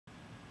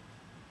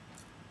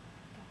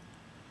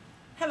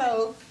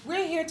Hello,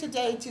 we're here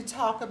today to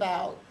talk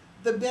about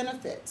the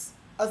benefits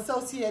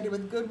associated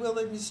with Goodwill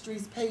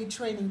Industries paid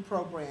training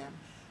program.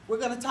 We're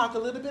going to talk a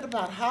little bit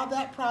about how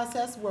that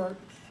process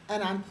worked,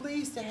 and I'm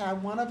pleased to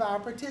have one of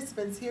our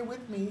participants here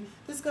with me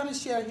that's going to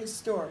share his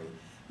story.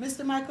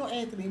 Mr. Michael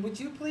Anthony, would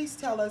you please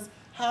tell us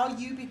how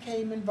you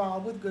became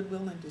involved with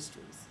Goodwill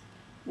Industries?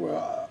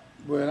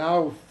 When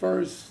I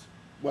first,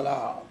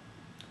 I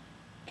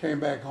came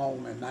back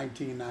home in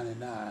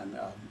 1999.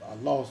 I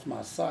lost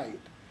my sight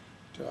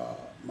to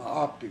my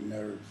optic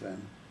nerves,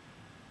 and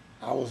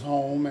I was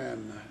home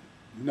and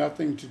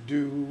nothing to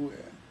do,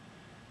 and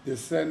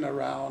just sitting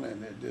around,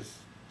 and I just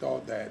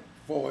thought that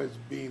for as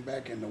being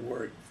back in the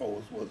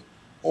workforce was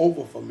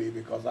over for me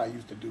because I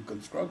used to do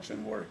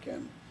construction work,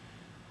 and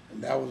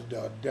that was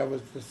the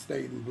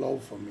devastating blow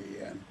for me.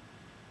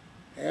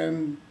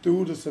 And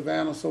through the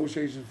Savannah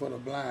Association for the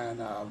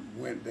Blind, I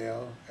went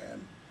there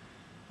and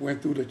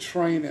went through the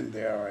training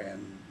there,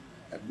 and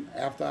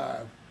after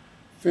I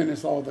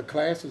finished all the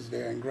classes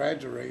there and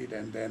graduated,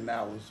 and then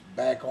I was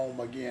back home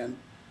again,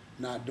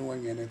 not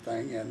doing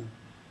anything, and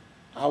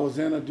I was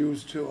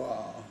introduced to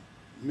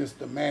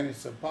Mr. Manny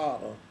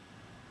Zapata,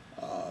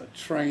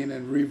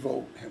 training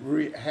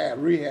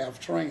rehab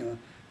trainer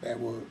that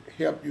will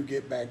help you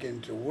get back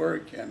into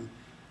work, and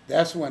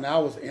that's when I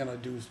was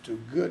introduced to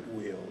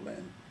Goodwill,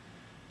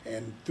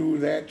 and through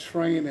that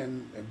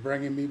training and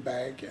bringing me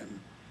back and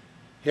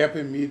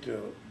helping me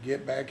to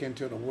get back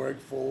into the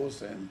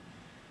workforce and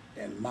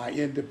my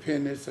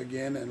independence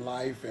again in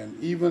life,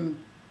 and even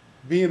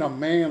being a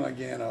man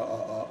again,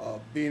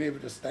 being able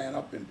to stand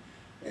up and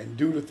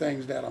do the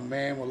things that a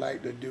man would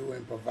like to do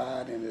and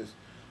provide in his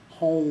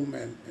home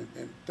and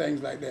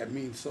things like that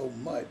means so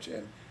much.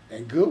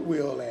 And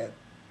Goodwill had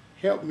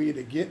helped me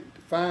to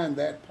find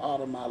that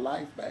part of my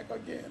life back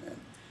again.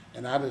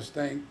 And I just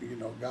thank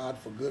God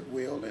for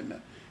Goodwill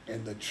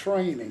and the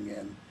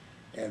training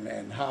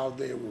and how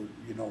they would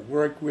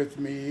work with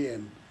me,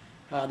 and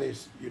how they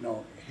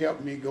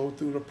helped me go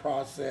through the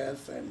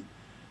process and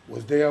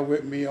was there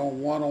with me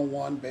on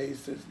one-on-one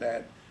basis,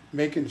 that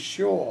making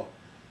sure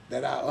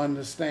that I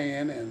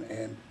understand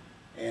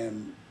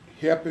and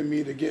helping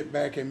me to get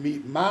back and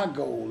meet my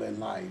goal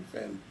in life,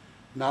 and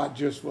not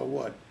just for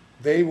what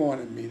they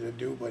wanted me to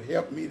do, but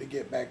help me to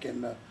get back in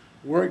the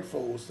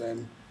workforce.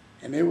 And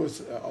it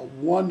was a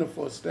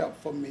wonderful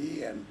step for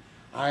me, and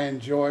I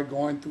enjoy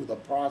going through the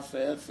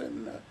process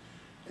and the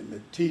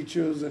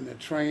teachers and the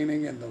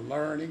training and the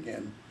learning,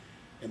 and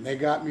they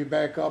got me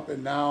back up,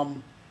 and now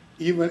I'm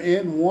even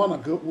in one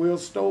of Goodwill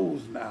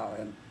stores now,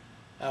 and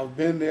I've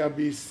been there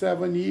be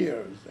 7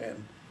 years,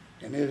 and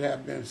it has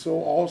been so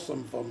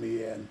awesome for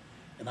me, and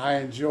I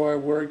enjoy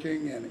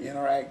working and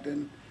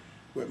interacting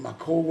with my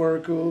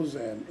coworkers,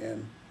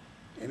 and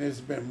it's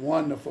been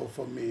wonderful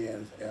for me,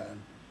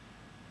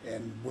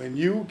 and when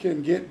you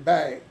can get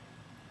back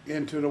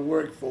into the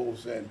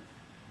workforce and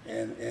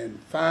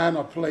find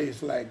a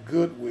place like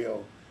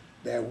Goodwill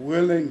that's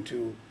willing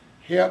to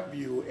help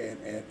you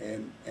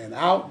and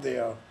out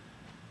there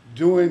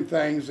doing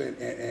things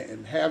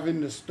and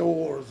having the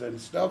stores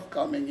and stuff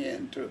coming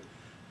in to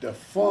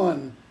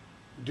fund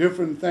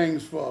different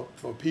things for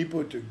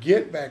people to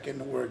get back in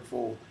the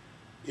workforce,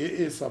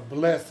 it's a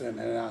blessing.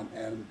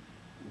 And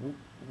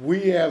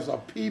we as a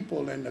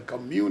people in the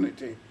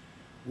community,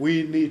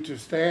 we need to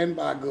stand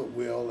by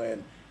Goodwill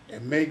and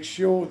make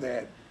sure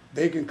that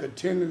they can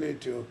continually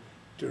to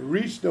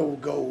reach those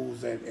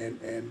goals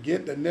and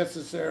get the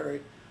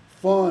necessary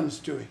funds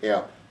to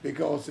help,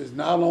 because it's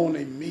not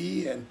only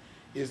me, and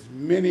it's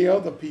many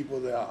other people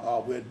that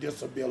are with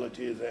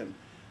disabilities, and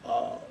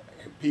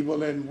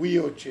people in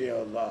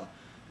wheelchairs,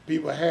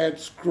 people had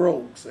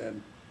strokes,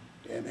 and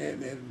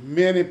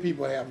many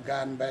people have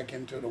gotten back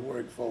into the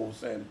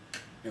workforce, and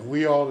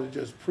we ought to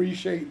just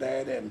appreciate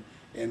that, and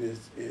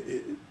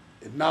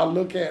not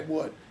look at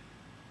what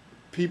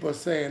people are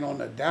saying on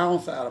the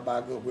downside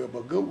about Goodwill,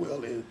 but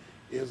Goodwill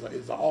is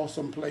an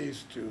awesome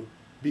place to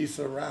be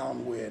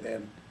surrounded with,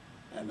 and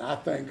I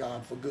thank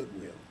God for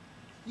Goodwill.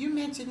 You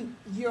mentioned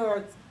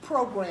your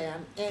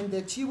program and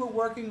that you were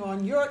working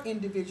on your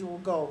individual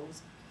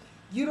goals,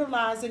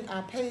 utilizing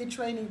our paid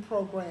training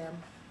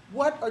program.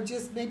 What are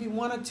just maybe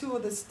one or two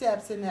of the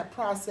steps in that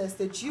process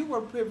that you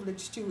were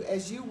privileged to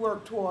as you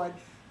worked toward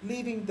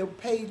leaving the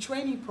paid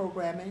training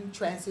program and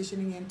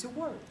transitioning into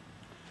work?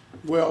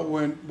 Well,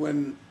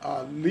 when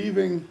I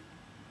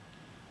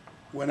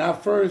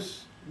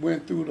first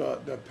went through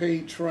the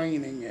paid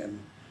training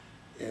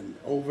and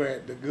over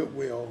at the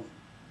Goodwill,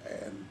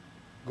 and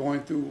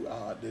going through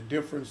the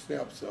different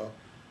steps of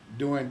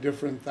doing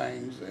different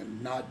things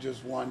and not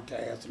just one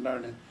task,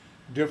 learning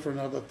different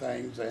other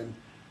things. And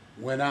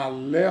when I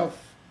left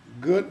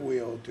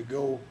Goodwill to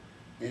go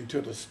into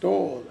the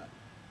store,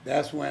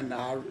 that's when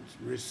I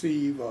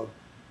received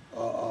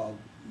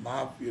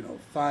my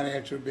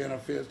financial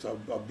benefits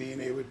of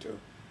being able to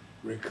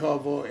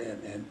recover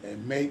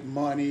and make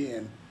money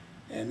and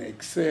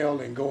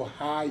excel and go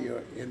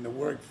higher in the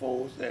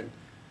workforce, and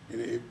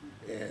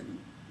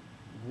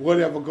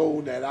whatever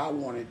goal that I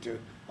wanted to,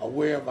 or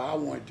wherever I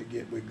wanted to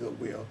get with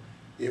Goodwill,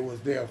 it was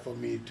there for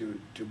me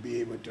to be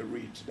able to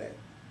reach that.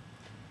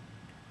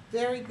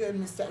 Very good,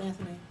 Mr.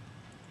 Anthony.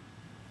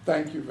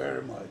 Thank you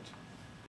very much.